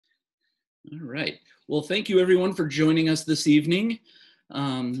All right. Well, thank you everyone for joining us this evening.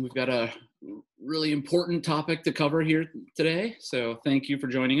 We've got a really important topic to cover here today, so thank you for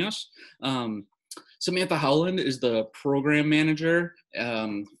joining us. Samantha Howland is the program manager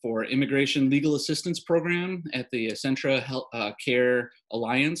for Immigration Legal Assistance Program at the Ascentria Care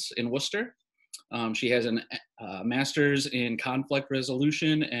Alliance in Worcester. She has a master's in conflict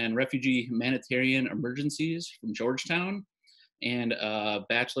resolution and refugee humanitarian emergencies from Georgetown, and a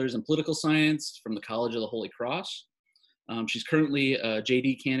bachelor's in political science from the College of the Holy Cross. She's currently a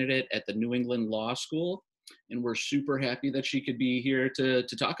JD candidate at the New England Law School, and we're super happy that she could be here to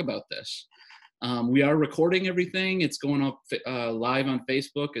talk about this. We are recording everything. It's going up live on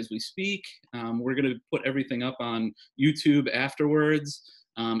Facebook as we speak. We're going to put everything up on YouTube afterwards.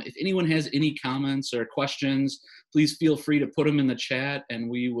 If anyone has any comments or questions, please feel free to put them in the chat,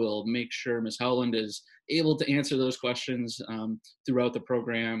 and we will make sure Ms. Howland is able to answer those questions throughout the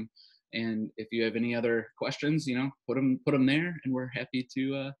program. And if you have any other questions, put them there, and we're happy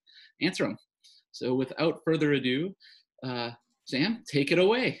to answer them. So without further ado, Sam, take it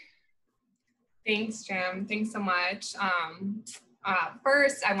away. Thanks, Jim. Thanks so much.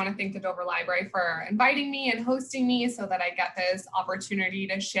 First, I want to thank the Dover Library for inviting me and hosting me so that I get this opportunity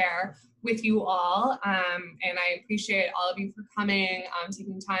to share with you all. And I appreciate all of you for coming,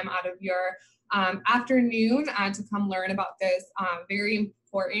 taking time out of your afternoon to come learn about this very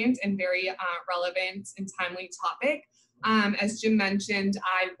important and very relevant and timely topic. As Jim mentioned,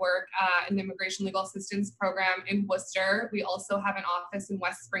 I work in the Immigration Legal Assistance Program in Worcester. We also have an office in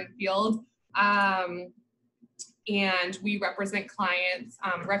West Springfield. And we represent clients,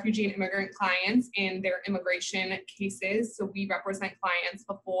 refugee and immigrant clients in their immigration cases. So we represent clients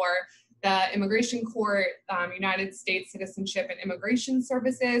before the Immigration Court, United States Citizenship and Immigration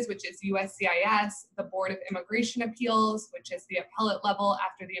Services, which is USCIS, the Board of Immigration Appeals, which is the appellate level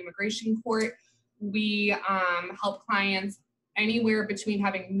after the Immigration Court. We help clients anywhere between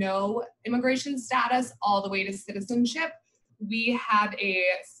having no immigration status all the way to citizenship. We have a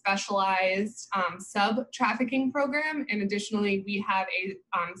specialized sub-trafficking program, and additionally, we have a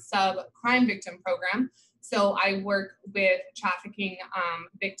sub-crime victim program. So I work with trafficking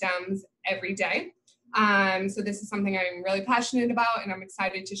victims every day. So this is something I'm really passionate about, and I'm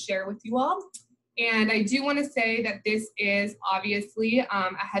excited to share with you all. And I do want to say that this is obviously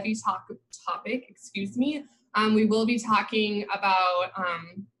a heavy topic, excuse me. We will be talking about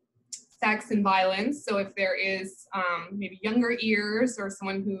sex and violence. So if there is maybe younger ears or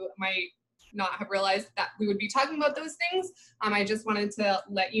someone who might not have realized that we would be talking about those things, I just wanted to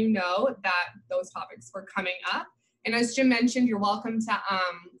let you know that those topics were coming up. And as Jim mentioned, you're welcome to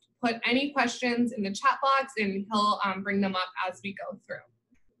put any questions in the chat box, and he'll bring them up as we go through.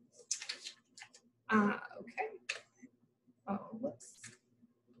 Okay. Oh, whoops.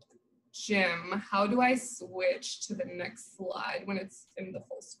 Jim, how do I switch to the next slide when it's in the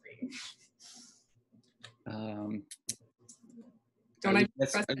full screen? Don't I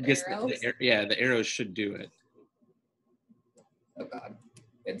press the arrows? Yeah, the arrows should do it. Oh God,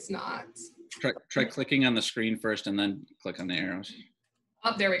 it's not. Try clicking on the screen first and then click on the arrows.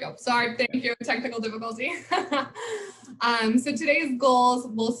 Oh, there we go. Sorry, thank you. Technical difficulty. So today's goals,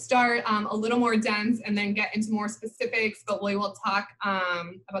 we'll start a little more dense and then get into more specifics, but we will talk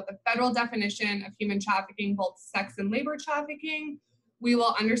about the federal definition of human trafficking, both sex and labor trafficking. We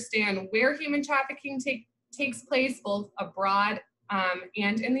will understand where human trafficking takes place, both abroad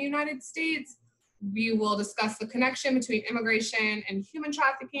and in the United States. We will discuss the connection between immigration and human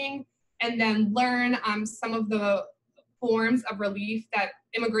trafficking, and then learn some of the forms of relief,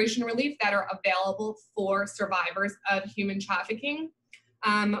 immigration relief that are available for survivors of human trafficking.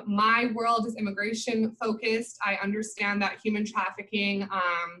 My world is immigration focused. I understand that human trafficking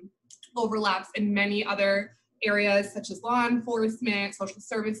overlaps in many other areas such as law enforcement, social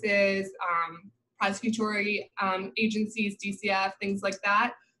services, prosecutory agencies, DCF, things like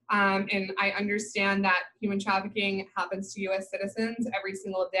that. And I understand that human trafficking happens to US citizens every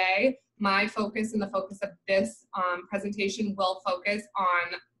single day. My focus and the focus of this presentation will focus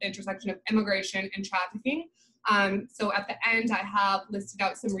on the intersection of immigration and trafficking. So at the end, I have listed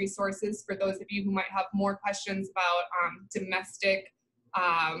out some resources for those of you who might have more questions about domestic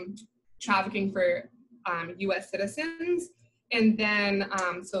trafficking for US citizens. And then,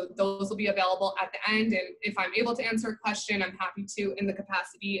 so those will be available at the end. And if I'm able to answer a question, I'm happy to in the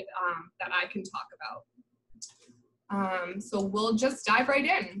capacity that I can talk about. So we'll just dive right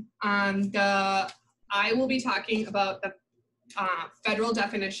in. I will be talking about the federal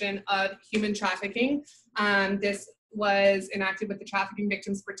definition of human trafficking. This was enacted with the Trafficking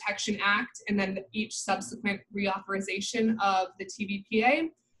Victims Protection Act and then each subsequent reauthorization of the TVPA.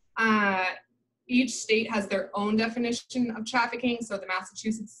 Each state has their own definition of trafficking. So the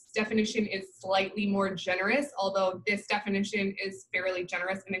Massachusetts definition is slightly more generous, although this definition is fairly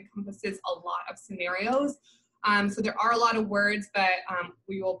generous and encompasses a lot of scenarios. So there are a lot of words, but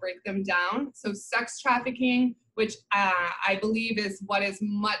we will break them down. So sex trafficking, which I believe is what is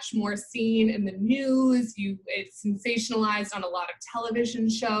much more seen in the news. It's sensationalized on a lot of television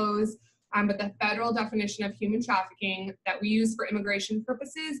shows. But the federal definition of human trafficking that we use for immigration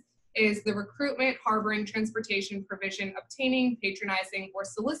purposes is the recruitment, harboring, transportation, provision, obtaining, patronizing, or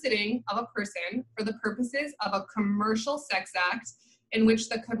soliciting of a person for the purposes of a commercial sex act in which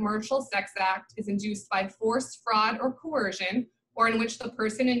the commercial sex act is induced by force, fraud, or coercion, or in which the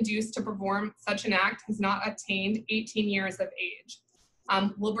person induced to perform such an act has not attained 18 years of age.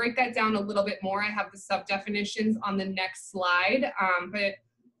 We'll break that down a little bit more. I have the sub-definitions on the next slide,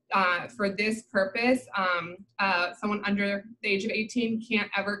 for this purpose, someone under the age of 18 can't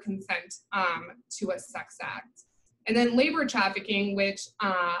ever consent to a sex act. And then labor trafficking, which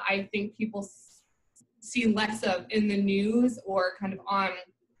I think people see less of in the news or kind of on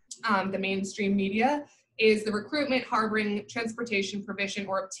the mainstream media, is the recruitment, harboring, transportation, provision,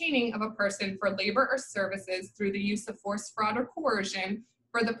 or obtaining of a person for labor or services through the use of force, fraud, or coercion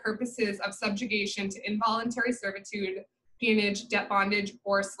for the purposes of subjugation to involuntary servitude, peonage, debt bondage,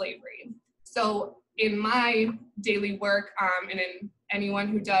 or slavery. So in my daily work, and in anyone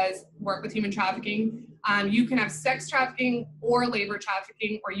who does work with human trafficking, you can have sex trafficking or labor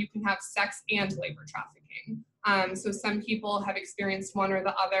trafficking, or you can have sex and labor trafficking. So some people have experienced one or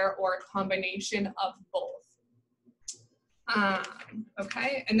the other, or a combination of both.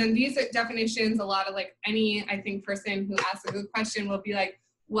 Okay, and then these definitions, a lot of any, I think, person who asks a good question will be like,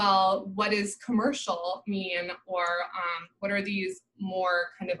 well, what does commercial mean? Or what are these more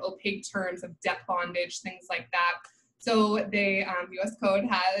kind of opaque terms of debt bondage, things like that? So the US Code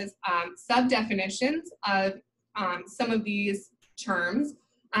has sub-definitions of some of these terms.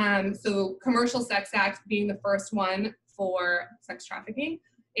 So commercial sex act being the first one for sex trafficking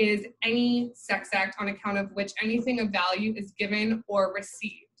is any sex act on account of which anything of value is given or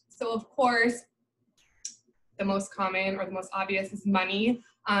received. So of course, the most common or the most obvious is money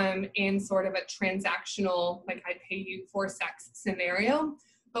in sort of a transactional, like I pay you for sex scenario.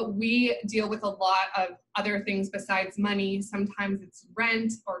 But we deal with a lot of other things besides money. Sometimes it's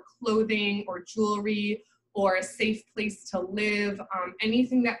rent or clothing or jewelry or a safe place to live,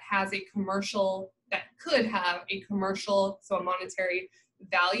 anything that has a commercial, that could have a commercial, so a monetary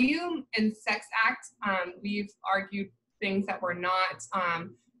value. And sex act, we've argued things that were not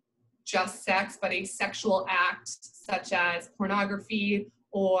just sex, but a sexual act such as pornography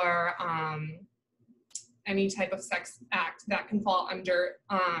or any type of sex act that can fall under,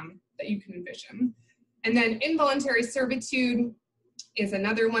 that you can envision. And then involuntary servitude is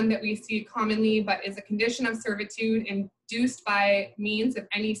another one that we see commonly, but is a condition of servitude induced by means of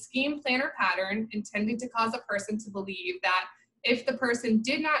any scheme, plan, or pattern intended to cause a person to believe that if the person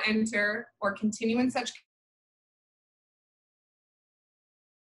did not enter or continue in such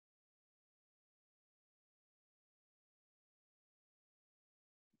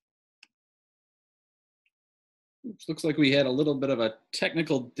Oops, looks like we had a little bit of a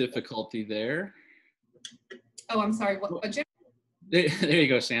technical difficulty there. Oh, I'm sorry, what Jim? There you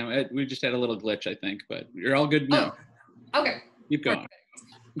go, Sam. We just had a little glitch, I think, but you're all good now. Oh, okay. Keep going.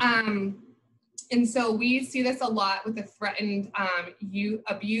 And so we see this a lot with the threatened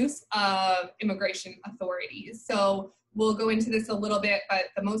abuse of immigration authorities. So we'll go into this a little bit, but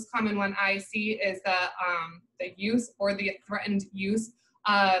the most common one I see is the use or the threatened use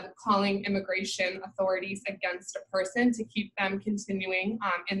of calling immigration authorities against a person to keep them continuing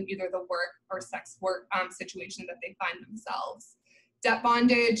in either the work or sex work situation that they find themselves. Debt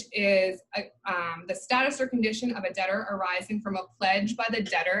bondage is the status or condition of a debtor arising from a pledge by the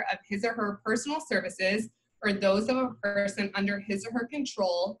debtor of his or her personal services or those of a person under his or her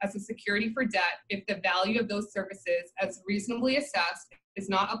control as a security for debt if the value of those services as reasonably assessed is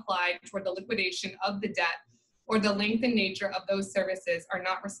not applied toward the liquidation of the debt or the length and nature of those services are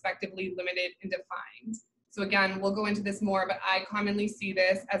not respectively limited and defined. So again, we'll go into this more, but I commonly see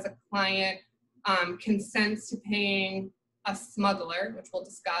this as a client consents to paying a smuggler, which we'll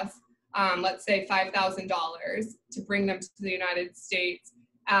discuss, let's say $5,000 to bring them to the United States.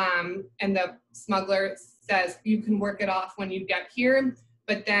 And the smuggler says, you can work it off when you get here.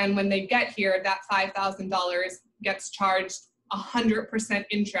 But then when they get here, that $5,000 gets charged 100%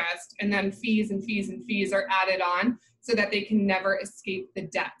 interest, and then fees and fees and fees are added on so that they can never escape the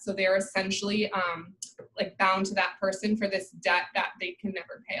debt. So they're essentially like bound to that person for this debt that they can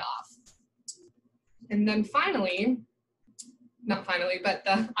never pay off. And then finally, not finally, but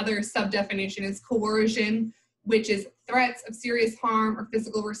the other sub-definition is coercion, which is threats of serious harm or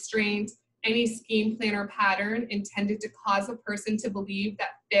physical restraint, any scheme, plan, or pattern intended to cause a person to believe that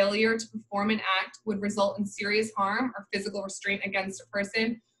failure to perform an act would result in serious harm or physical restraint against a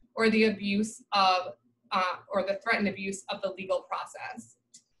person, or the abuse of, or the threatened abuse of the legal process.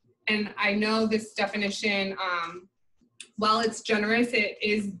 And I know this definition, while it's generous, it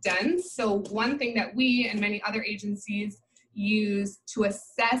is dense. So one thing that we and many other agencies use to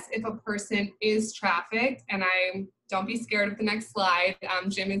assess if a person is trafficked, and don't be scared of the next slide,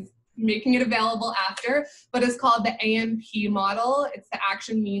 Jim is making it available after, but it's called the AMP model. It's the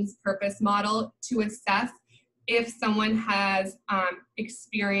action, means, purpose model to assess if someone has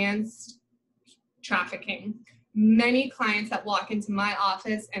experienced trafficking. Many clients that walk into my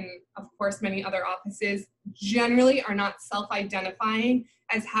office, and of course many other offices, generally are not self-identifying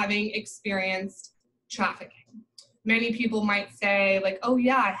as having experienced trafficking. Many people might say like, oh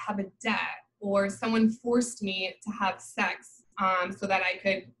yeah, I have a debt, or someone forced me to have sex so that I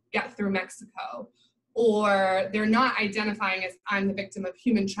could get through Mexico, or they're not identifying as I'm the victim of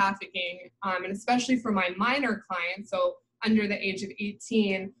human trafficking. And especially for my minor clients, so under the age of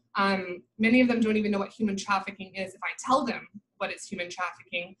 18, many of them don't even know what human trafficking is if I tell them what is human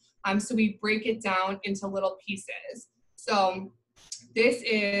trafficking. So we break it down into little pieces. So this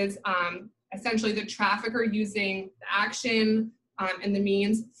is essentially the trafficker using the action and the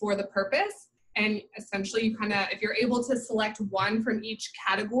means for the purpose. And essentially you if you're able to select one from each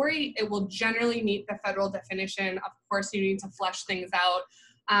category, it will generally meet the federal definition. Of course, you need to flesh things out.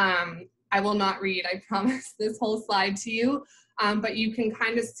 I will not read, I promise, this whole slide to you. But you can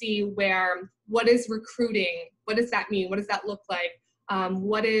kind of see what is recruiting? What does that mean? What does that look like?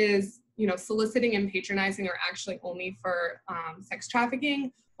 What is, soliciting and patronizing are actually only for sex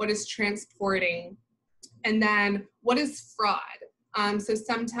trafficking? What is transporting? And then what is fraud? So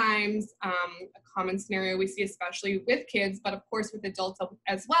sometimes a common scenario we see, especially with kids, but of course with adults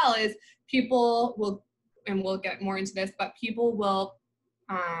as well, is people will, and we'll get more into this, but people will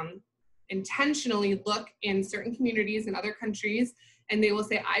intentionally look in certain communities in other countries, and they will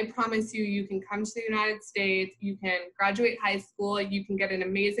say, I promise you, you can come to the United States, you can graduate high school, you can get an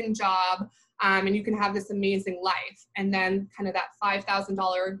amazing job, and you can have this amazing life. And then kind of that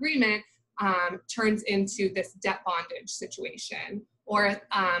 $5,000 agreement turns into this debt bondage situation, or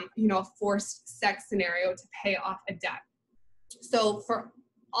a forced sex scenario to pay off a debt. So for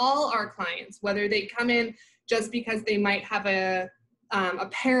all our clients, whether they come in just because they might have a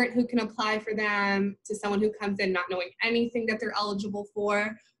parent who can apply for them, to someone who comes in not knowing anything that they're eligible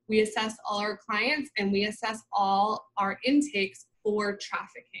for, we assess all our clients and we assess all our intakes for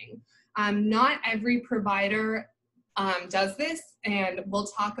trafficking. Not every provider does this, and we'll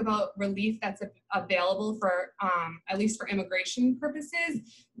talk about relief that's available for, at least for immigration purposes,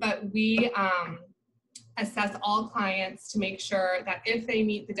 but we assess all clients to make sure that if they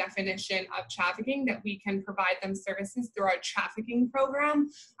meet the definition of trafficking, that we can provide them services through our trafficking program.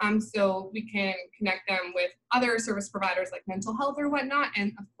 So we can connect them with other service providers like mental health or whatnot.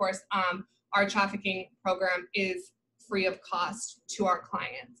 And of course, our trafficking program is free of cost to our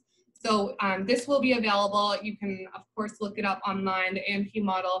clients. So this will be available. You can, of course, look it up online. The AMP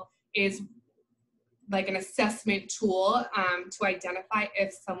model is like an assessment tool to identify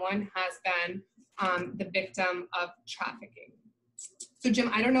if someone has been the victim of trafficking. So Jim,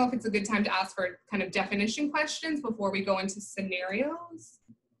 I don't know if it's a good time to ask for kind of definition questions before we go into scenarios.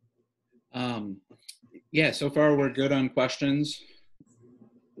 Yeah, so far we're good on questions.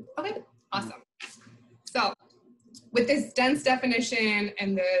 Okay, awesome. So with this dense definition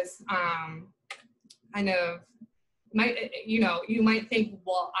and this kind of, you might think,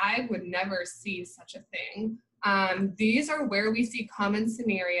 well, I would never see such a thing. These are where we see common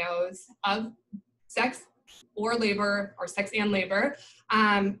scenarios of sex or labor, or sex and labor,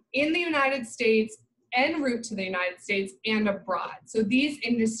 in the United States, en route to the United States and abroad. So these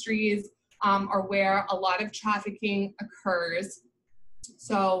industries are where a lot of trafficking occurs.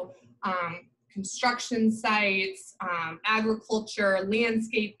 So construction sites, agriculture,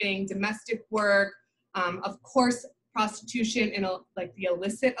 landscaping, domestic work, of course, prostitution in like the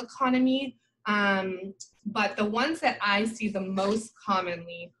illicit economy. But the ones that I see the most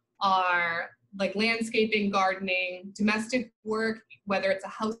commonly are like landscaping, gardening, domestic work, whether it's a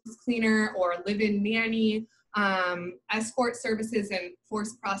house cleaner or a live-in nanny, escort services and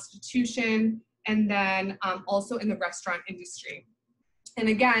forced prostitution, and then also in the restaurant industry. And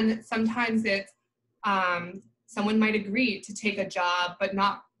again, sometimes it's someone might agree to take a job, but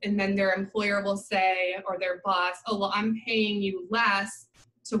not, and then their employer will say, or their boss, oh, well, I'm paying you less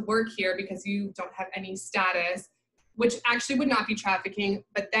to work here because you don't have any status, which actually would not be trafficking.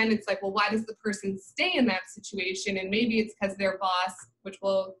 But then it's like, well, why does the person stay in that situation? And maybe it's because their boss, which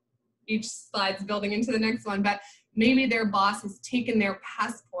will, each slide's building into the next one, but maybe their boss has taken their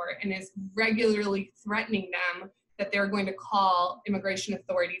passport and is regularly threatening them that they're going to call immigration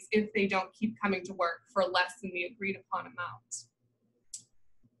authorities if they don't keep coming to work for less than the agreed upon amount.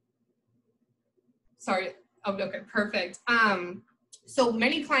 Sorry. Oh, okay, perfect. So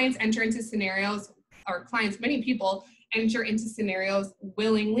many clients enter into scenarios, or many people enter into scenarios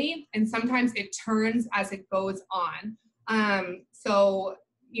willingly, and sometimes it turns as it goes on. So,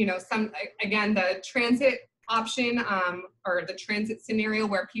 you know, again, the transit option, or the transit scenario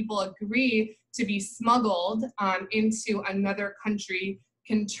where people agree to be smuggled into another country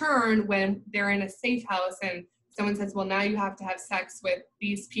can turn when they're in a safe house and someone says, well, now you have to have sex with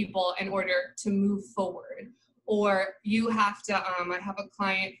these people in order to move forward. Or you have to, I have a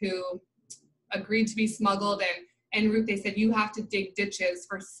client who agreed to be smuggled, and en route they said, you have to dig ditches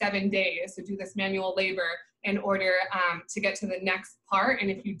for 7 days to do this manual labor in order to get to the next part. And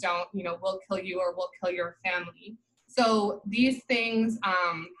if you don't, you know, we'll kill you or we'll kill your family. So these things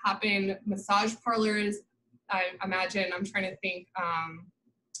happen. Massage parlors, I imagine, I'm trying to think,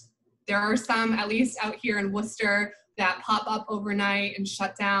 there are some, at least out here in Worcester, that pop up overnight and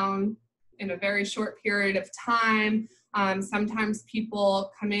shut down in a very short period of time. Sometimes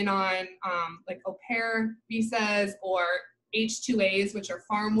people come in on like au pair visas or H-2As, which are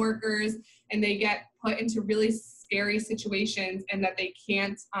farm workers, and they get put into really scary situations and that they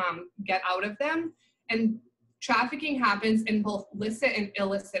can't get out of them. And trafficking happens in both licit and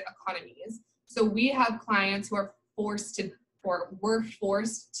illicit economies. So we have clients who are forced to, or were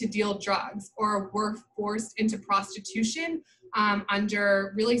forced to deal drugs, or were forced into prostitution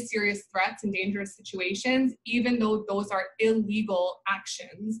under really serious threats and dangerous situations, even though those are illegal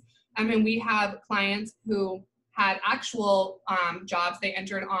actions. I mean, we have clients who had actual jobs they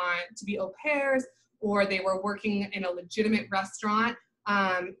entered on to be au pairs, or they were working in a legitimate restaurant,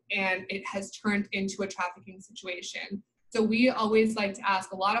 and it has turned into a trafficking situation. So we always like to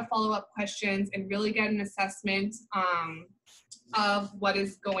ask a lot of follow-up questions and really get an assessment of what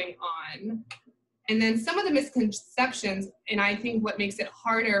is going on. And then some of the misconceptions, and I think what makes it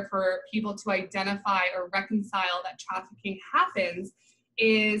harder for people to identify or reconcile that trafficking happens,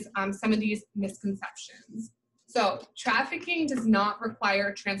 is some of these misconceptions. So trafficking does not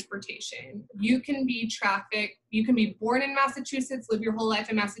require transportation. You can be trafficked, you can be born in Massachusetts, live your whole life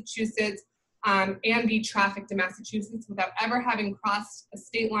in Massachusetts, and be trafficked in Massachusetts without ever having crossed a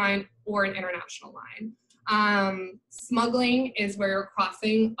state line or an international line. Smuggling is where you're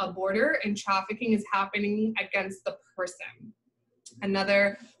crossing a border, and trafficking is happening against the person.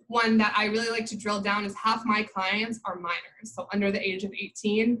 Another one that I really like to drill down is half my clients are minors, so under the age of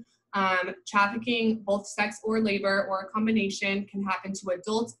 18. Trafficking, both sex or labor or a combination, can happen to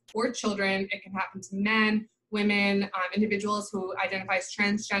adults or children. It can happen to men, women, individuals who identify as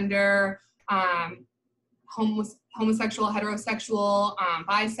transgender, homosexual, heterosexual,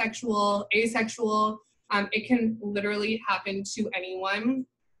 bisexual, asexual. It can literally happen to anyone.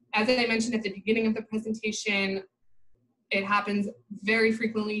 As I mentioned at the beginning of the presentation, it happens very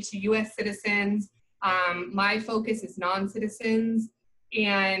frequently to US citizens. My focus is non-citizens,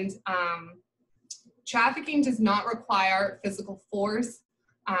 and trafficking does not require physical force.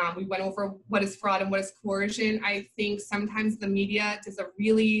 We went over what is fraud and what is coercion. I think sometimes the media does a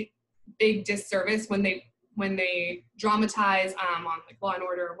really big disservice when they dramatize on like Law and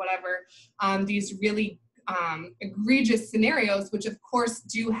Order or whatever, these really egregious scenarios, which of course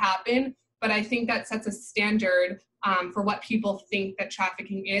do happen, but I think that sets a standard for what people think that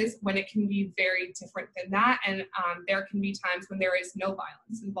trafficking is, when it can be very different than that. And there can be times when there is no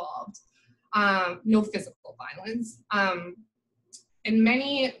violence involved, no physical violence. And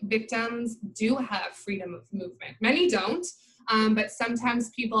many victims do have freedom of movement. Many don't, but sometimes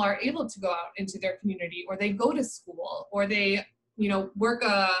people are able to go out into their community, or they go to school, or they, you know, work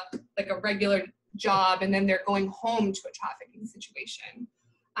a regular job, and then they're going home to a trafficking situation.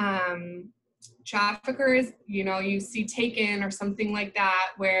 Traffickers, you know, you see Taken or something like that,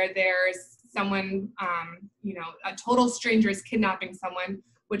 where there's someone, you know, a total stranger is kidnapping someone,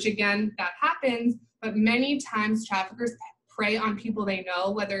 which again, that happens, but many times traffickers prey on people they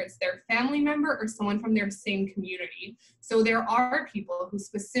know, whether it's their family member or someone from their same community. So there are people who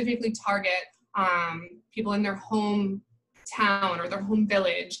specifically target people in their home town or their home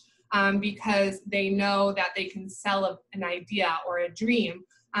village, because they know that they can sell an idea or a dream,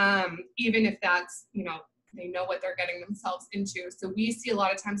 even if that's, you know, they know what they're getting themselves into. So we see a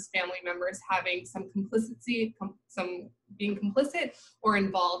lot of times family members having some complicity, some being complicit or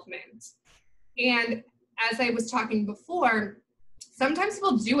involvement. And as I was talking before, sometimes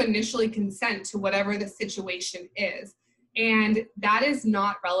people do initially consent to whatever the situation is. And that is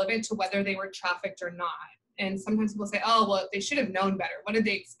not relevant to whether they were trafficked or not. And sometimes people say, oh, well, they should have known better. What did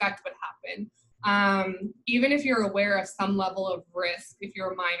they expect would happen? Even if you're aware of some level of risk, if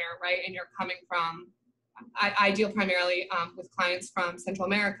you're a minor, right, and you're coming from, I deal primarily with clients from Central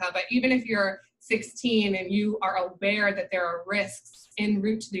America, but even if you're 16 and you are aware that there are risks en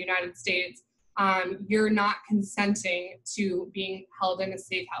route to the United States, you're not consenting to being held in a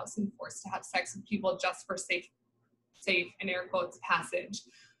safe house and forced to have sex with people just for safe, in air quotes, passage.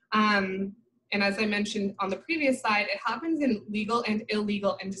 And as I mentioned on the previous slide, it happens in legal and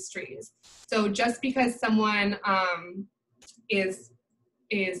illegal industries. So just because someone is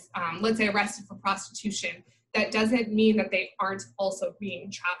let's say arrested for prostitution, that doesn't mean that they aren't also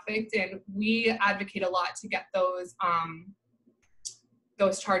being trafficked. And we advocate a lot to get those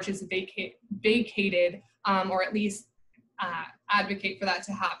charges vacated, or at least advocate for that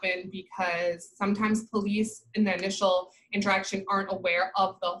to happen, because sometimes police in the initial interaction aren't aware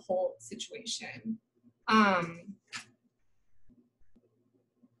of the whole situation.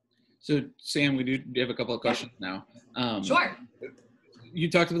 So Sam, we do have a couple of questions now. Sure. You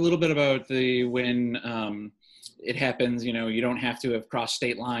talked a little bit about when it happens, you know, you don't have to have crossed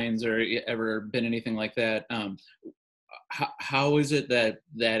state lines or ever been anything like that. How is it that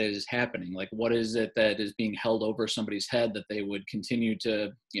is happening? Like, what is it that is being held over somebody's head that they would continue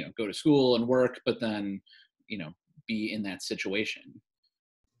to, you know, go to school and work, but then, you know, be in that situation?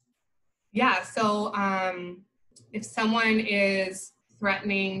 Yeah, so if someone is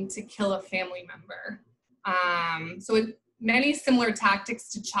threatening to kill a family member, many similar tactics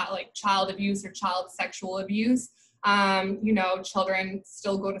to child abuse or child sexual abuse. You know, children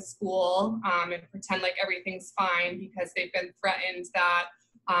still go to school and pretend like everything's fine because they've been threatened that,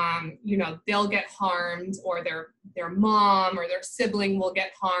 you know, they'll get harmed, or their mom or their sibling will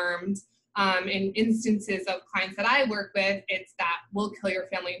get harmed. In instances of clients that I work with, it's that we'll kill your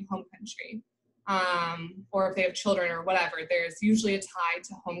family in home country. Or if they have children or whatever, there's usually a tie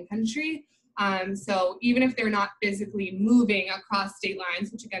to home country. So even if they're not physically moving across state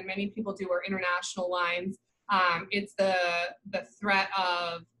lines, which again, many people do, or international lines, it's the threat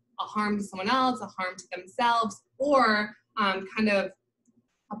of a harm to someone else, a harm to themselves, or kind of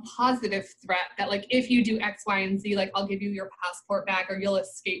a positive threat that, like, if you do X, Y, and Z, like, I'll give you your passport back, or you'll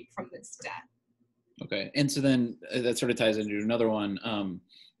escape from this debt. Okay. And so then that sort of ties into another one.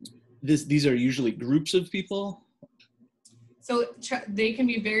 These are usually groups of people? So they can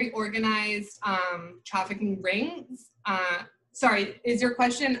be very organized trafficking rings. Sorry, is your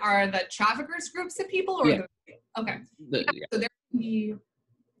question, are the traffickers groups of people? Or yeah. Okay. So there can be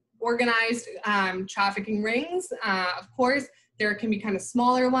organized trafficking rings. Of course, there can be kind of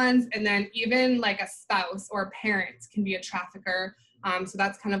smaller ones, and then even like a spouse or a parent can be a trafficker. So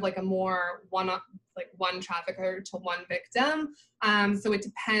that's kind of like a more one trafficker to one victim. So it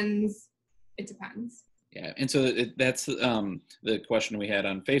depends. It depends. Yeah, and so that's the question we had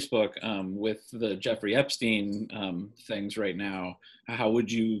on Facebook with the Jeffrey Epstein things right now. How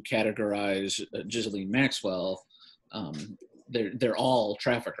would you categorize Ghislaine Maxwell? They're all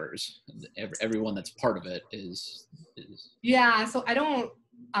traffickers. Everyone that's part of it is. Yeah, so I don't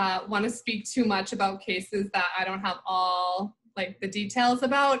want to speak too much about cases that I don't have all like the details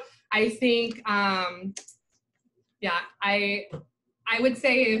about. I think, yeah, I would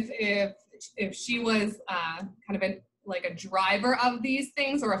say if she was kind of a driver of these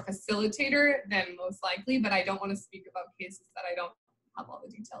things or a facilitator, then most likely, but I don't want to speak about cases that I don't have all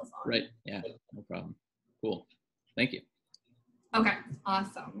the details on. Right, yeah, no problem. Cool, thank you. Okay,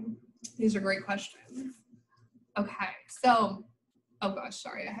 awesome. These are great questions. Okay, so, oh gosh,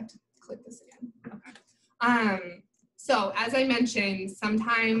 sorry, I have to click this again. Okay. So as I mentioned,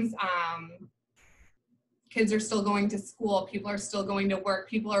 sometimes kids are still going to school, people are still going to work,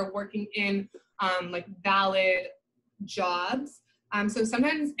 people are working in like valid jobs. So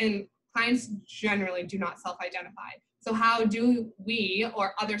sometimes, and clients generally do not self-identify. So how do we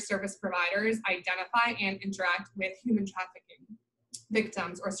or other service providers identify and interact with human trafficking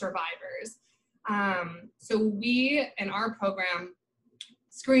victims or survivors? So we, in our program,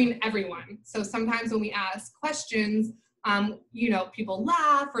 screen everyone. So sometimes when we ask questions, you know, people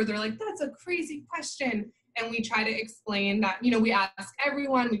laugh or they're like, that's a crazy question. And we try to explain that, you know, we ask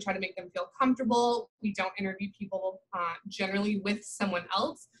everyone, we try to make them feel comfortable. We don't interview people generally with someone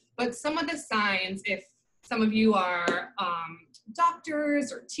else, but some of the signs, if some of you are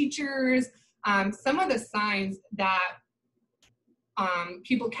doctors or teachers, some of the signs that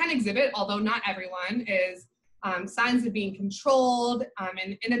people can exhibit, although not everyone, is signs of being controlled,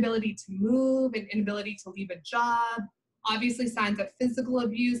 an inability to move, an inability to leave a job, obviously signs of physical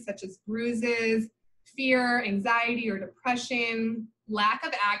abuse such as bruises, fear, anxiety, or depression, lack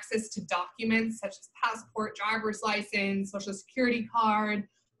of access to documents such as passport, driver's license, social security card,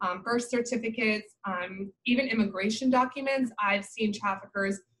 birth certificates, even immigration documents. I've seen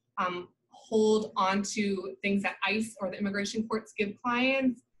traffickers hold on to things that ICE or the immigration courts give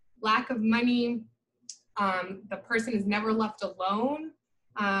clients, lack of money, the person is never left alone,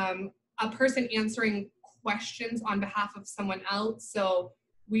 a person answering questions on behalf of someone else. So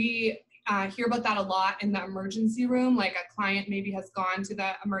we hear about that a lot in the emergency room. Like a client maybe has gone to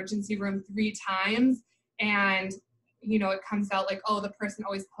the emergency room 3 times and it comes out like, oh, the person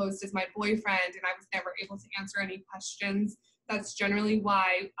always posed as my boyfriend and I was never able to answer any questions. That's generally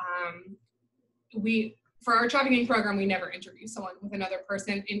why for our trafficking program, we never interview someone with another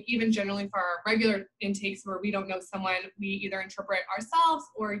person. And even generally for our regular intakes where we don't know someone, we either interpret ourselves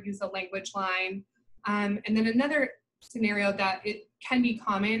or use a language line. And then another scenario that it can be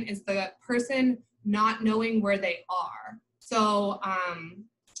common is the person not knowing where they are. So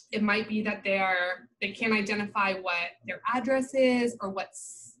it might be that they can't identify what their address is or what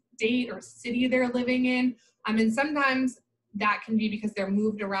state or city they're living in. And sometimes that can be because they're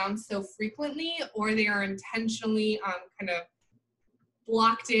moved around so frequently, or they are intentionally kind of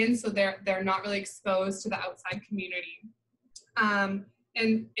blocked in, so they're not really exposed to the outside community. And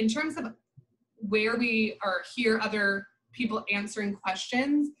in terms of where we hear other people answering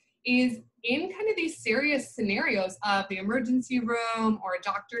questions is in kind of these serious scenarios of the emergency room or a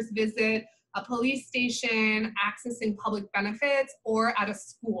doctor's visit, a police station, accessing public benefits, or at a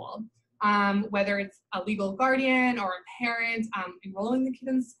school. Whether it's a legal guardian or a parent enrolling the kid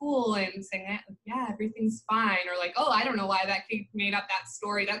in school and saying that, yeah, everything's fine, or like, oh, I don't know why that kid made up that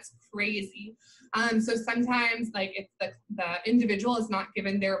story, that's crazy. So sometimes like if the individual is not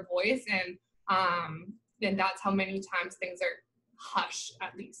given their voice, and then that's how many times things are hushed,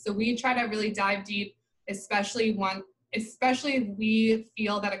 at least. So we try to really dive deep, especially if we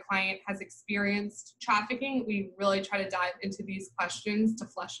feel that a client has experienced trafficking. We really try to dive into these questions to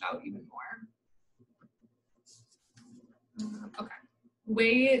flesh it out even more.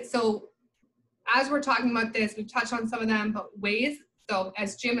 Okay. So as we're talking about this, we've touched on some of them, but ways. So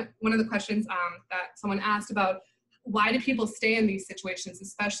as Jim, one of the questions that someone asked about, why do people stay in these situations,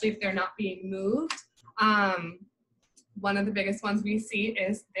 especially if they're not being moved? One of the biggest ones we see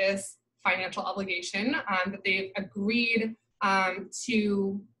is this financial obligation, that they've agreed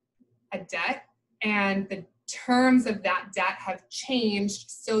to a debt, and the terms of that debt have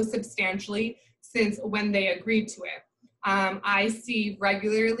changed so substantially since when they agreed to it. I see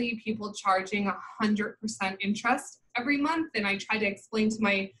regularly people charging 100% interest every month, and I try to explain to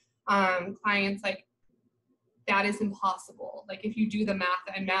my clients, like, that is impossible. Like, if you do the math,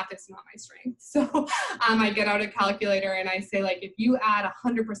 and math is not my strength. So I get out a calculator and I say, like, if you add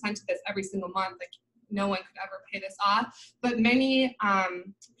 100% to this every single month, like, no one could ever pay this off. But many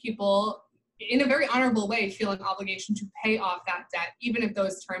people, in a very honorable way, feel an obligation to pay off that debt, even if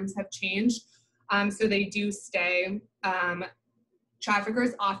those terms have changed. So they do stay.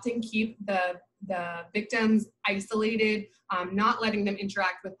 Traffickers often keep the victims isolated, not letting them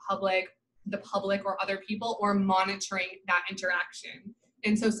interact with the public or other people, or monitoring that interaction.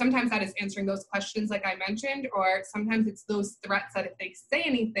 And so sometimes that is answering those questions like I mentioned, or sometimes it's those threats that if they say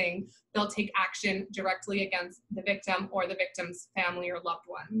anything, they'll take action directly against the victim or the victim's family or loved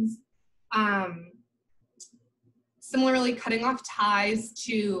ones. Similarly, cutting off ties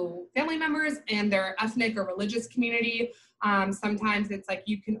to family members and their ethnic or religious community. Sometimes it's like,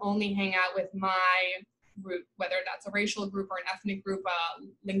 you can only hang out with my group, whether that's a racial group or an ethnic group, a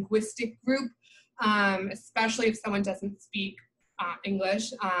linguistic group, especially if someone doesn't speak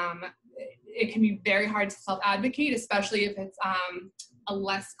English. It can be very hard to self-advocate, especially if it's a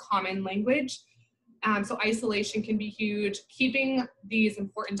less common language. So isolation can be huge. Keeping these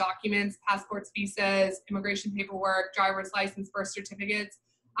important documents, passports, visas, immigration paperwork, driver's license, birth certificates,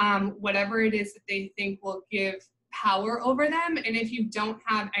 whatever it is that they think will give power over them. And if you don't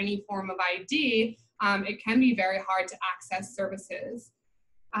have any form of ID, it can be very hard to access services.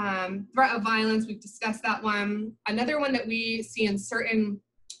 Threat of violence, we've discussed that one. Another one that we see in certain,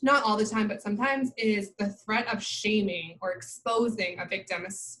 not all the time, but sometimes, is the threat of shaming or exposing a victim,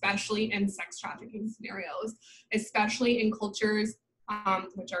 especially in sex trafficking scenarios, especially in cultures,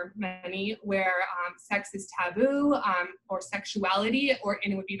 which are many, where sex is taboo, or sexuality,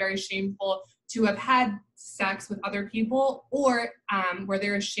 and it would be very shameful to have had sex with other people, or where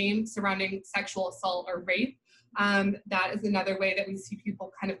there is shame surrounding sexual assault or rape. That is another way that we see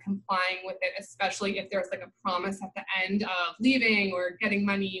people kind of complying with it, especially if there's like a promise at the end of leaving or getting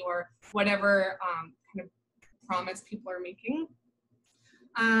money or whatever kind of promise people are making.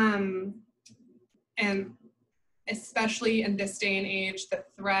 And especially in this day and age, the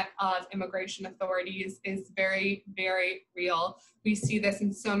threat of immigration authorities is very, very real. We see this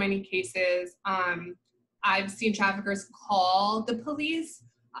in so many cases. I've seen traffickers call the police,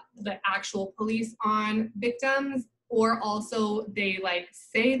 the actual police on victims, or also they like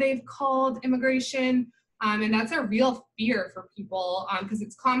say they've called immigration. And that's a real fear for people because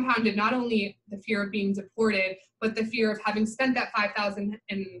it's compounded, not only the fear of being deported, but the fear of having spent that $5,000,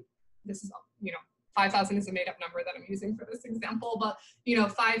 and this is, 5,000 is a made up number that I'm using for this example, but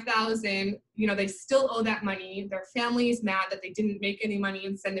 5,000, they still owe that money. Their family's mad that they didn't make any money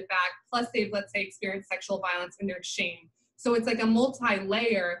and send it back. Plus they've, let's say, experienced sexual violence and there's shame. So it's like a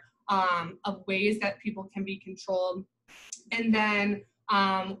multi-layer of ways that people can be controlled. And then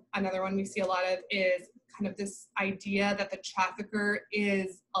another one we see a lot of is kind of this idea that the trafficker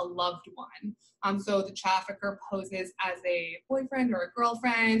is a loved one. So the trafficker poses as a boyfriend or a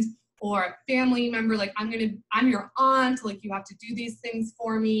girlfriend or a family member, like I'm your aunt, like you have to do these things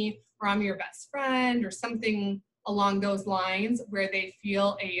for me, or I'm your best friend, or something along those lines, where they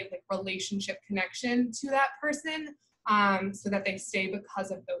feel a relationship connection to that person, so that they stay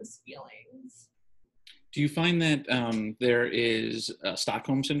because of those feelings. Do you find that there is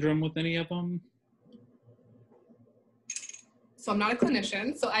Stockholm syndrome with any of them? So I'm not a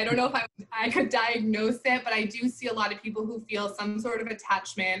clinician, so I don't know if I could diagnose it, but I do see a lot of people who feel some sort of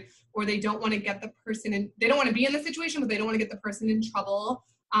attachment, or they don't want to get the person in, they don't want to be in the situation, but they don't want to get the person in trouble,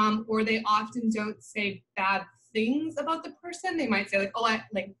 or they often don't say bad things about the person. They might say like, oh, I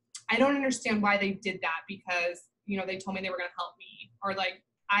don't understand why they did that because, they told me they were going to help me, or like,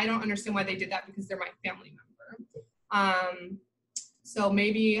 I don't understand why they did that because they're my family member. So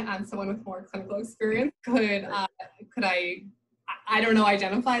maybe someone with more clinical experience could I don't know,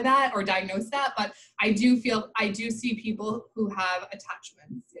 identify that or diagnose that, but I do see people who have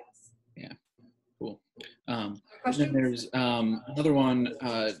attachments, yes. Yeah, cool. Then there's another one,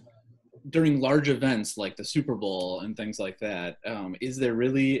 during large events like the Super Bowl and things like that, is there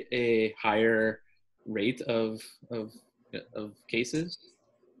really a higher rate of cases?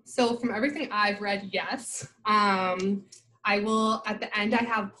 So from everything I've read, yes. I will, at the end, I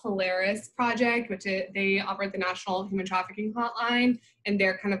have Polaris Project, which they operate the National Human Trafficking Hotline, and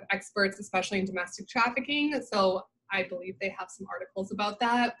they're kind of experts, especially in domestic trafficking. So I believe they have some articles about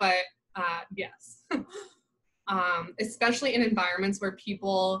that, but yes. Especially in environments where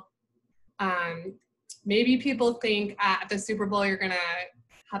people, maybe people think at the Super Bowl, you're gonna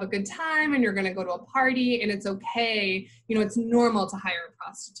have a good time and you're going to go to a party and it's okay. It's normal to hire a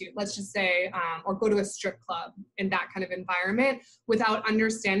prostitute, let's just say, or go to a strip club in that kind of environment, without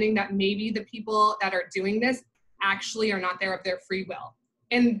understanding that maybe the people that are doing this actually are not there of their free will.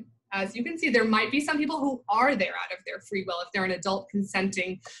 And as you can see, there might be some people who are there out of their free will if they're an adult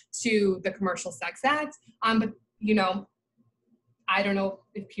consenting to the Commercial Sex Act. But I don't know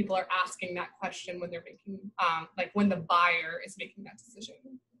if people are asking that question when they're making, when the buyer is making that decision.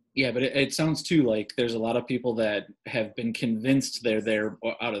 Yeah, but it sounds too like there's a lot of people that have been convinced they're there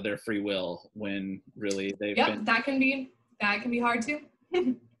out of their free will when really they've been. That can be hard too. So,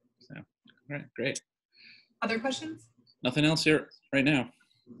 all right, great. Other questions? Nothing else here right now.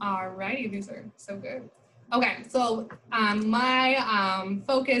 All righty, these are so good. Okay, so my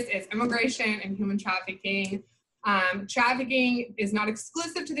focus is immigration and human trafficking. Trafficking is not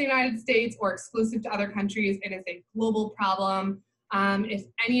exclusive to the United States or exclusive to other countries. It is a global problem. If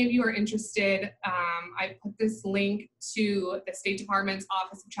any of you are interested, I put this link to the State Department's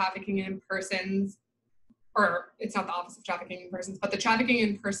Office of Trafficking in Persons, or it's not the Office of Trafficking in Persons, but the Trafficking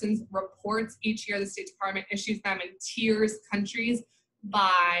in Persons reports each year. The State Department issues them and tiers countries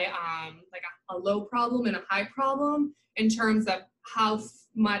by a low problem and a high problem in terms of how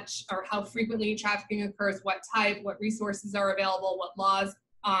much or how frequently trafficking occurs, what type, what resources are available, what laws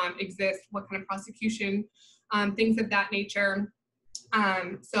exist, what kind of prosecution, things of that nature.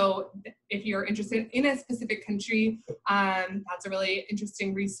 So if you're interested in a specific country, that's a really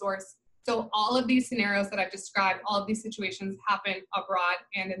interesting resource. So all of these scenarios that I've described, all of these situations happen abroad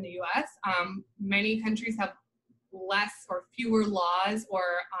and in the US. Many countries have less or fewer laws or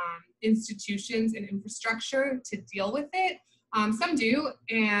institutions and infrastructure to deal with it. Some do,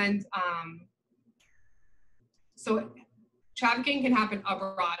 and so trafficking can happen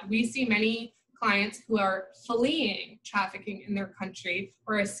abroad. We see many clients who are fleeing trafficking in their country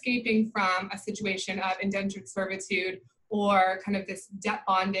or escaping from a situation of indentured servitude or kind of this debt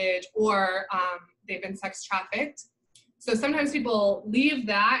bondage, or they've been sex trafficked. So sometimes people leave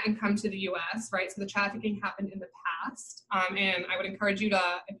that and come to the US, right? So the trafficking happened in the past. And I would encourage you to,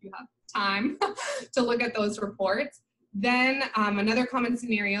 if you have time, to look at those reports. Then another common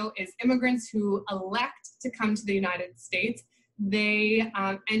scenario is immigrants who elect to come to the United States. They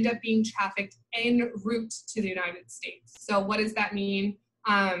end up being trafficked en route to the United States. So what does that mean?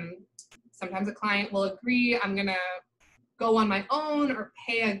 Sometimes a client will agree, I'm gonna go on my own or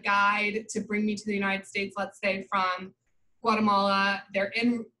pay a guide to bring me to the United States, let's say from Guatemala. They're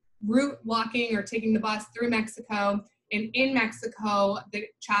en route walking or taking the bus through Mexico. And in Mexico, the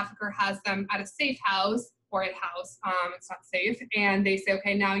trafficker has them at a safe house or a house. It's not safe. And they say,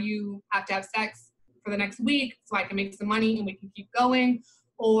 okay, now you have to have sex for the next week so I can make some money and we can keep going.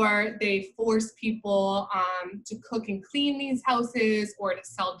 Or they force people to cook and clean these houses or to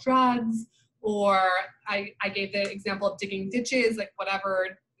sell drugs. Or I gave the example of digging ditches, like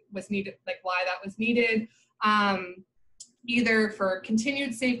whatever was needed, like why that was needed. Either for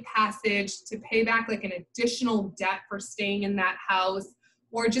continued safe passage, to pay back like an additional debt for staying in that house,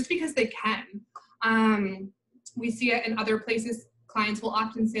 or just because they can. We see it in other places. Clients will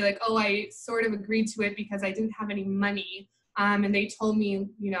often say like, oh, I sort of agreed to it because I didn't have any money. And they told me,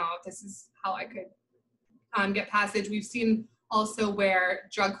 you know, this is how I could get passage. We've seen also where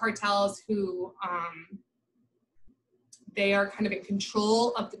drug cartels who they are kind of in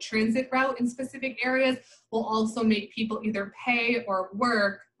control of the transit route in specific areas will also make people either pay or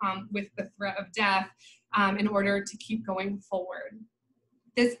work with the threat of death in order to keep going forward.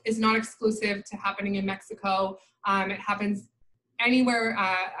 This is not exclusive to happening in Mexico. It happens anywhere,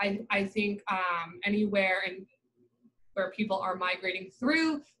 I think, anywhere where people are migrating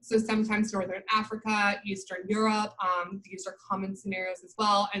through. So sometimes Northern Africa, Eastern Europe, these are common scenarios as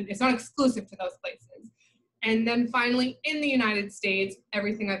well. And it's not exclusive to those places. And then finally, in the United States,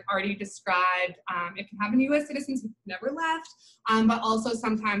 everything I've already described, it can happen to US citizens who've never left, but also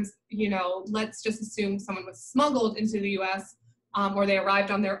sometimes, you know, let's just assume someone was smuggled into the US or they arrived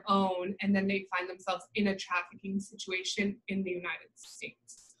on their own and then they find themselves in a trafficking situation in the United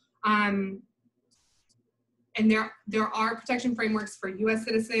States. And there are protection frameworks for US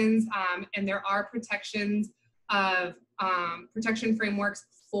citizens, and there are protections of protection frameworks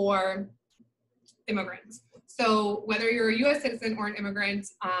for immigrants. So whether you're a US citizen or an immigrant,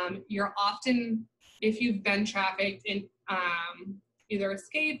 you're often, if you've been trafficked, in either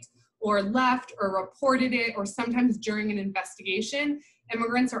escaped or left or reported it, or sometimes during an investigation,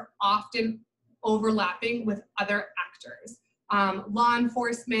 immigrants are often overlapping with other actors. Law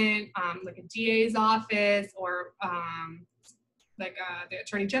enforcement, like a DA's office, or the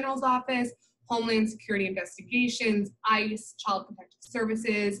Attorney General's office, Homeland Security Investigations, ICE, Child Protective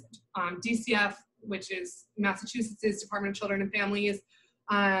Services, DCF, which is Massachusetts Department of Children and Families,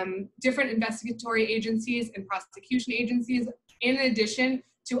 different investigatory agencies and prosecution agencies, in addition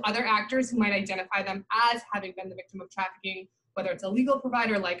to other actors who might identify them as having been the victim of trafficking, whether it's a legal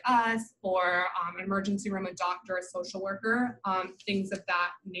provider like us, or an emergency room, a doctor, a social worker, things of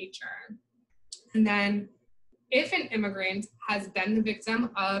that nature. And then if an immigrant has been the victim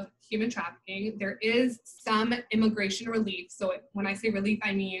of human trafficking, there is some immigration relief. So when I say relief,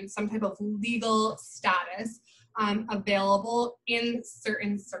 I mean some type of legal status available in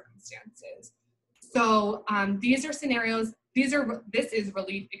certain circumstances. So these are scenarios, this is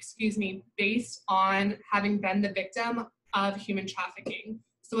relief, based on having been the victim of human trafficking.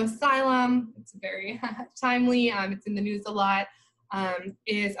 So asylum, it's very timely, it's in the news a lot,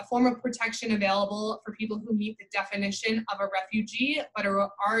 is a form of protection available for people who meet the definition of a refugee but are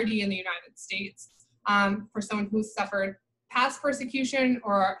already in the United States. For someone who's suffered past persecution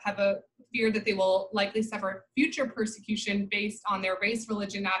or have a fear that they will likely suffer future persecution based on their race,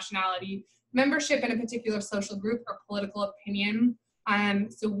 religion, nationality, membership in a particular social group, or political opinion.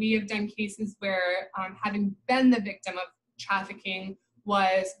 So we have done cases where having been the victim of trafficking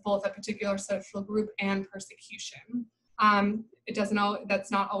was both a particular social group and persecution. That's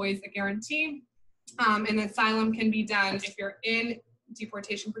not always a guarantee. And asylum can be done if you're in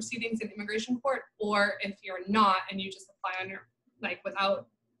deportation proceedings in immigration court, or if you're not and you just apply on your, like, without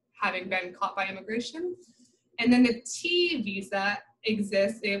having been caught by immigration. And then the T visa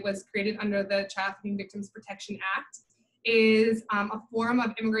exists. It was created under the Trafficking Victims Protection Act. Is a form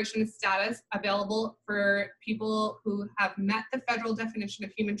of immigration status available for people who have met the federal definition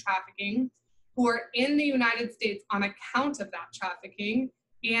of human trafficking, who are in the United States on account of that trafficking,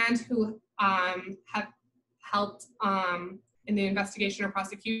 and who have helped in the investigation or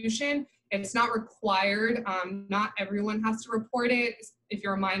prosecution, It's not required. Not everyone has to report it. If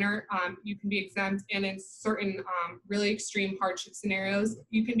you're a minor, you can be exempt, and in certain really extreme hardship scenarios,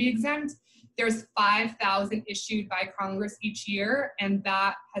 you can be exempt. There's 5,000 issued by Congress each year, and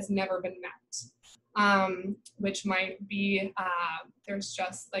that has never been met, which might be, there's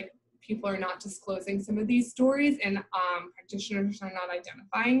just like, people are not disclosing some of these stories, and practitioners are not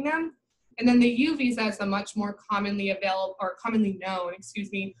identifying them. And then the U visa is a much more commonly available, or commonly known,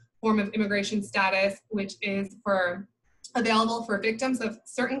 form of immigration status, which is available for victims of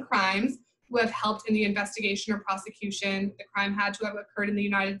certain crimes who have helped in the investigation or prosecution. The crime had to have occurred in the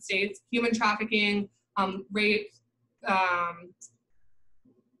United States. Human trafficking, rape,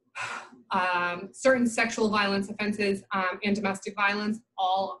 certain sexual violence offenses, and domestic violence,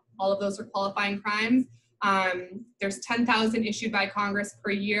 all of those are qualifying crimes. There's 10,000 issued by Congress per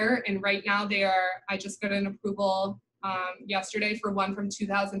year, and right now I just got an approval yesterday for one from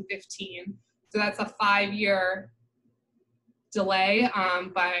 2015. So that's a 5-year delay,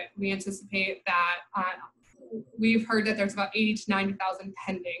 but we anticipate that we've heard that there's about 80 to 90,000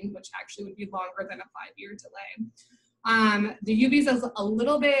 pending, which actually would be longer than a 5-year delay. The U visa is a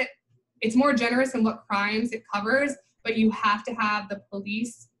little bit, it's more generous in what crimes it covers, but you have to have the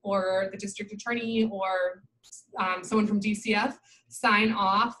police or the district attorney or someone from DCF sign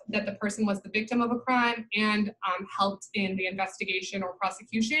off that the person was the victim of a crime and helped in the investigation or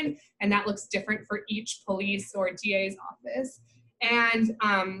prosecution, and that looks different for each police or DA's office. And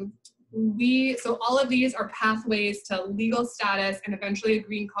so all of these are pathways to legal status and eventually a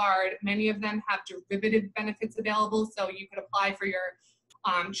green card. Many of them have derivative benefits available, so you could apply for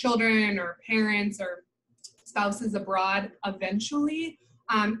your children or parents or spouses abroad eventually.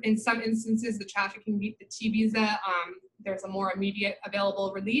 In some instances, the trafficking beat the T visa. There's a more immediate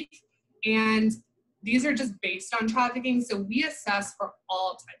available relief. And these are just based on trafficking. So we assess for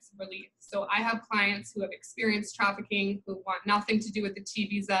all types of relief. So I have clients who have experienced trafficking, who want nothing to do with the T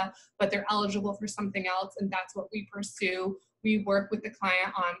visa, but they're eligible for something else, and that's what we pursue. We work with the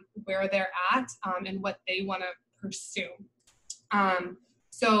client on where they're at and what they want to pursue.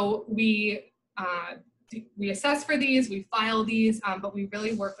 So we assess for these, we file these, but we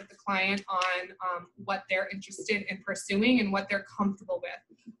really work with the client on what they're interested in pursuing and what they're comfortable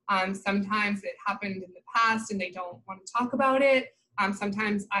with. Sometimes it happened in the past and they don't want to talk about it.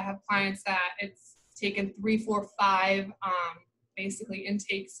 Sometimes I have clients that it's taken 3, 4, 5 basically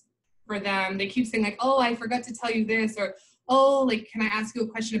intakes for them. They keep saying like, oh, I forgot to tell you this, or, oh, like, can I ask you a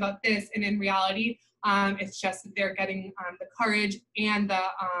question about this? And in reality, it's just that they're getting the courage and the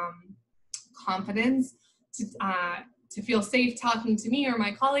confidence to feel safe talking to me or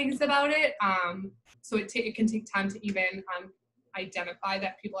my colleagues about it. So it can take time to even identify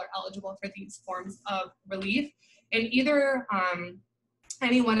that people are eligible for these forms of relief. And either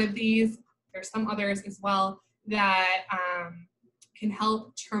any one of these, there's some others as well, that can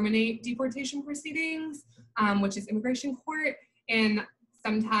help terminate deportation proceedings, which is immigration court. And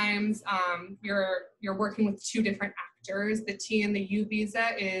sometimes you're working with 2 different actors. The T and the U visa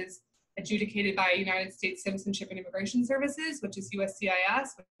is adjudicated by United States Citizenship and Immigration Services, which is USCIS,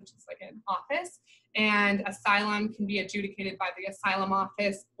 which is like an office, and asylum can be adjudicated by the asylum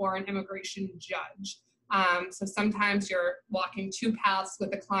office or an immigration judge. So sometimes you're walking 2 paths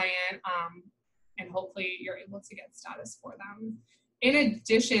with a client, and hopefully you're able to get status for them. In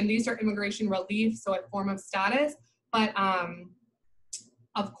addition, these are immigration relief, so a form of status, but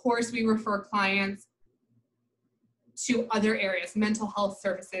of course we refer clients to other areas, mental health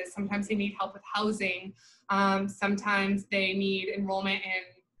services. Sometimes they need help with housing. Sometimes they need enrollment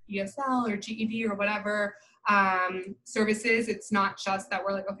in ESL or GED or whatever services. It's not just that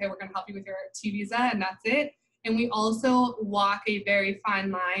we're like, okay, we're gonna help you with your T visa and that's it. And we also walk a very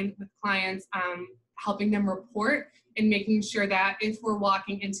fine line with clients, helping them report and making sure that if we're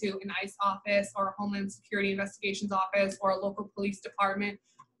walking into an ICE office or a Homeland Security Investigations office or a local police department,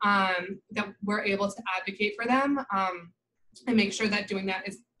 that we're able to advocate for them and make sure that doing that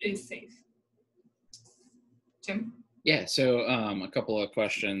is safe. Jim? Yeah, so a couple of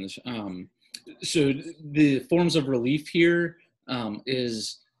questions. So the forms of relief here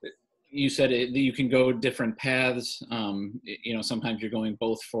is, you said that you can go different paths. You know, sometimes you're going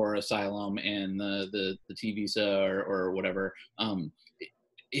both for asylum and the T visa or whatever.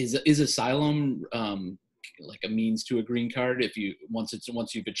 Is asylum like a means to a green card? If you once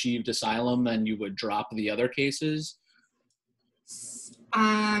you've achieved asylum, then you would drop the other cases?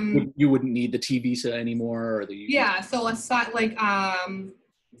 You wouldn't need the T visa anymore, or the yeah. So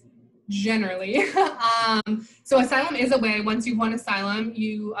generally, so asylum is a way. Once you've won asylum,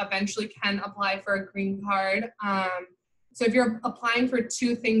 you eventually can apply for a green card. So if you're applying for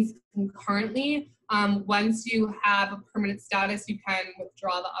two things concurrently, once you have a permanent status, you can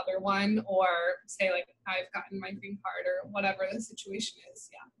withdraw the other one, or say like, I've gotten my green card, or whatever the situation is.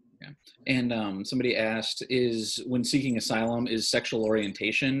 Yeah. And somebody asked, when seeking asylum, is sexual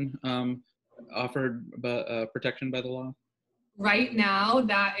orientation offered protection by the law? Right now,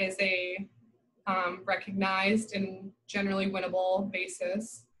 that is a recognized and generally winnable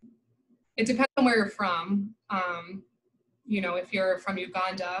basis. It depends on where you're from. If you're from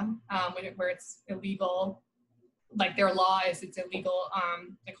Uganda, where it's illegal, like their law is it's illegal,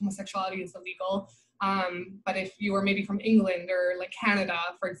 like homosexuality is illegal. But if you were maybe from England or like Canada,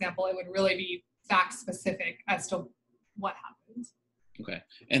 for example, it would really be fact specific as to what happened. Okay.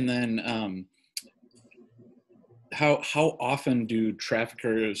 And then how often do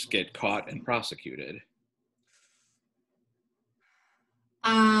traffickers get caught and prosecuted?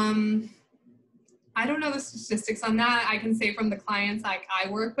 I don't know the statistics on that. I can say from the clients like I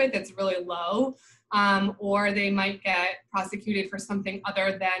work with, it's really low. Or they might get prosecuted for something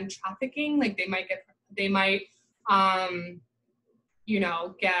other than trafficking. Like they might get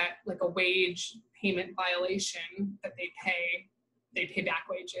like a wage payment violation that they pay back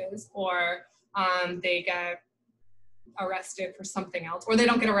wages, or they get arrested for something else, or they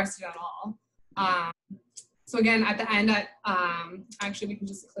don't get arrested at all. So again, at the end, actually we can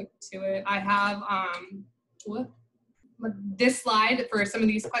just click to it. I have this slide for some of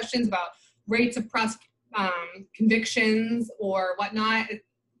these questions about rates of convictions or whatnot.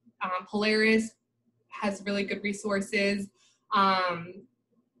 Polaris has really good resources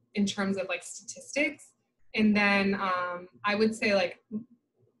in terms of like statistics. And then I would say like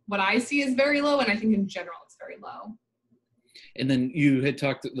what I see is very low, and I think in general it's very low. And then you had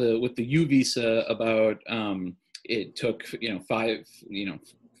talked with the U visa about it took 5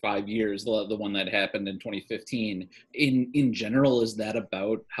 years, the one that happened in 2015. In general, is that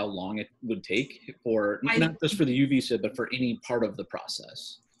about how long it would take for not just for the U visa, but for any part of the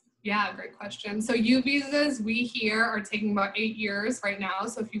process? Yeah, great question. So U visas we here are taking about 8 years right now.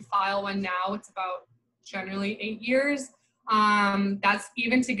 So if you file one now, it's about generally 8 years. That's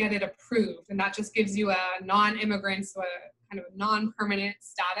even to get it approved, and that just gives you a non-immigrant, so a kind of a non-permanent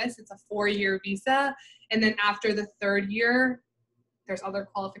status. It's a 4-year visa, and then after the 3rd year, there's other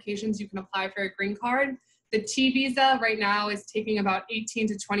qualifications. You can apply for a green card. The T visa right now is taking about 18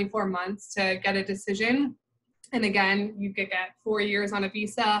 to 24 months to get a decision. And again, you could get 4 years on a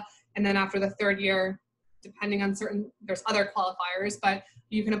visa, and then after the 3rd year, depending on there's other qualifiers, but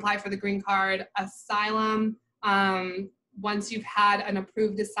you can apply for the green card. Asylum, once you've had an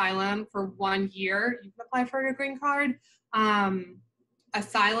approved asylum for 1 year, you can apply for a green card.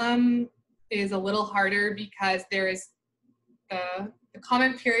 Asylum is a little harder because there is the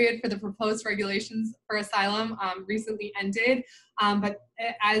comment period for the proposed regulations for asylum recently ended. But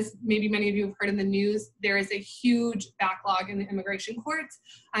as maybe many of you have heard in the news, there is a huge backlog in the immigration courts.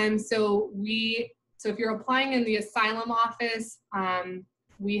 So if you're applying in the asylum office,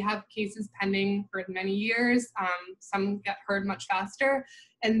 we have cases pending for many years. Some get heard much faster.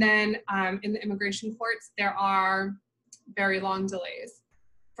 And then in the immigration courts, there are very long delays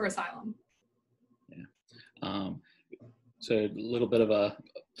for asylum. Yeah. So a little bit of a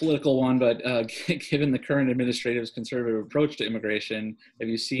political one, but given the current administration's conservative approach to immigration, have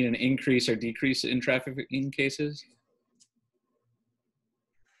you seen an increase or decrease in trafficking cases?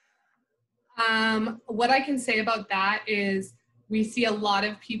 What I can say about that is we see a lot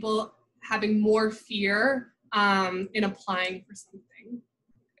of people having more fear in applying for something.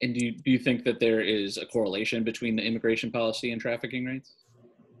 And do you think that there is a correlation between the immigration policy and trafficking rates?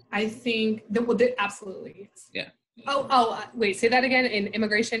 I think that absolutely is. Yeah. Wait, say that again. In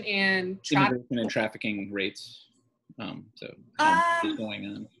immigration and immigration and trafficking rates. What's going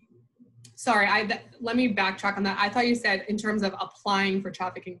on? Sorry, let me backtrack on that. I thought you said in terms of applying for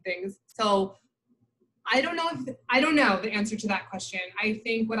trafficking things. So I don't know the answer to that question. I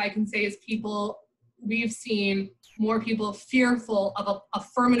think what I can say is we've seen more people fearful of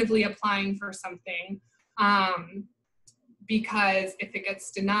affirmatively applying for something because if it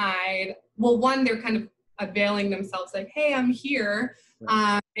gets denied, well, one, they're kind of availing themselves like, hey, I'm here.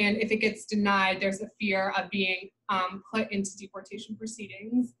 Right. And if it gets denied, there's a fear of being put into deportation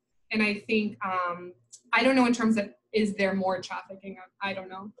proceedings. And I think, I don't know in terms of, is there more trafficking? I don't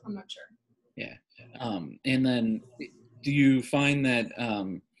know. I'm not sure. Yeah. And then do you find that,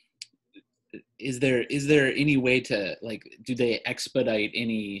 is there any way to, like, do they expedite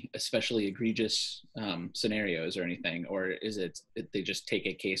any especially egregious scenarios or anything? Or is it they just take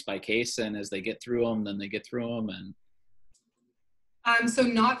it case by case, and as they get through them, then they get through them? And so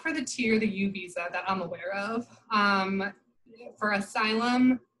not for the T or the U visa that I'm aware of. for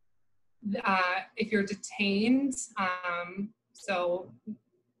asylum, if you're detained, so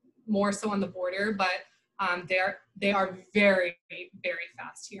more so on the border, but they are very, very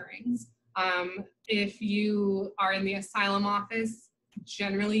fast hearings. If you are in the asylum office,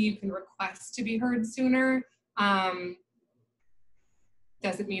 generally you can request to be heard sooner.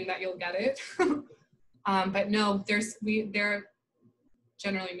 Doesn't mean that you'll get it. But no, they're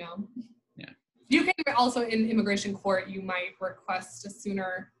generally no. Yeah. You can also, in immigration court, you might request a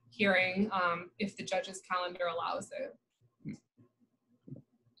sooner hearing if the judge's calendar allows it.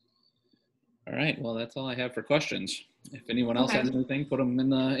 All right, well, that's all I have for questions. If anyone else has anything, put them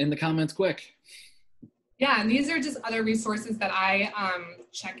in the comments quick. Yeah, and these are just other resources that I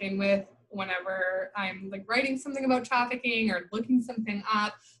check in with whenever I'm like writing something about trafficking or looking something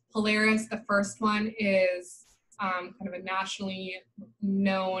up. Polaris, the first one, is kind of a nationally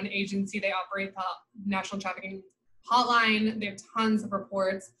known agency. They operate the National Trafficking Hotline. They have tons of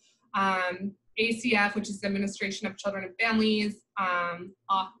reports. ACF, which is the Administration of Children and Families,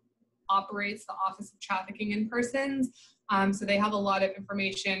 operates the Office of Trafficking in Persons. So they have a lot of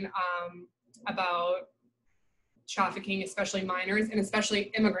information about trafficking, especially minors and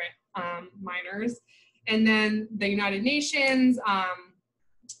especially immigrant minors. And then the United Nations,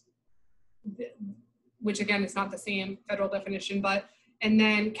 which again is not the same federal definition, and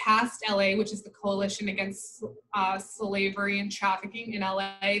then CAST LA, which is the Coalition Against Slavery and Trafficking in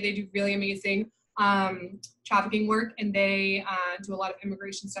LA. They do really amazing trafficking work, and they do a lot of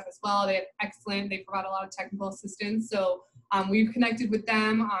immigration stuff as well. They provide a lot of technical assistance. So we've connected with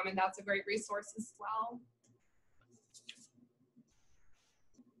them, and that's a great resource as well.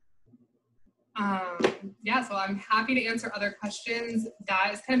 Yeah, so I'm happy to answer other questions.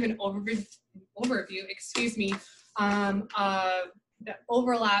 That is kind of an overview, of the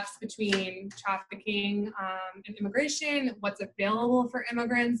overlaps between trafficking and immigration, what's available for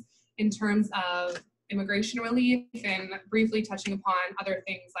immigrants in terms of immigration relief, and briefly touching upon other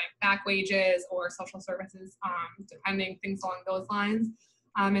things like back wages or social services, depending, things along those lines,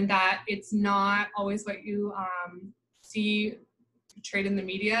 and that it's not always what you see portrayed in the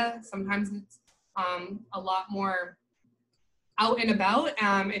media. Sometimes it's a lot more out and about.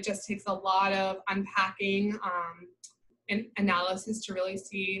 It just takes a lot of unpacking and analysis to really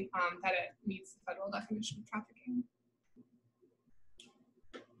see that it meets the federal definition of trafficking.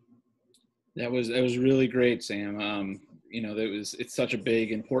 That was really great, Sam. It's such a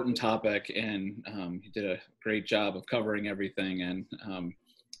big, important topic, and you did a great job of covering everything. And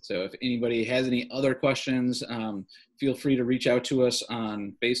so if anybody has any other questions, feel free to reach out to us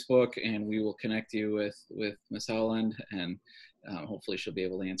on Facebook, and we will connect you with Ms. Howland, and hopefully she'll be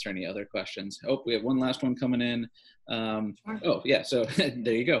able to answer any other questions. Oh, we have one last one coming in. Oh yeah, so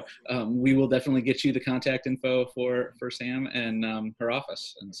there you go. We will definitely get you the contact info for Sam and her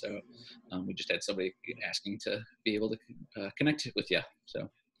office. And so we just had somebody asking to be able to connect with you. So.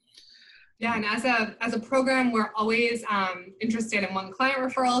 Yeah, and as a program, we're always interested in client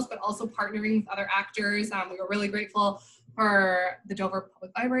referrals, but also partnering with other actors. We were really grateful for the Dover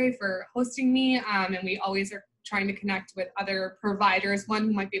Public Library for hosting me, and we always are trying to connect with other providers, one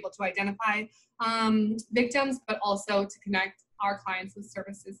who might be able to identify victims, but also to connect our clients with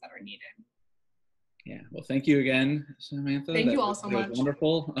services that are needed. Yeah, well, thank you again, Samantha. Thank you all so much.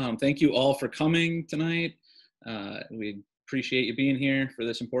 Wonderful. Thank you all for coming tonight. We appreciate you being here for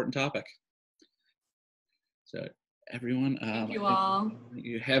this important topic. So everyone, thank you all.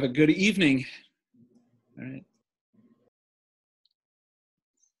 You have a good evening. All right.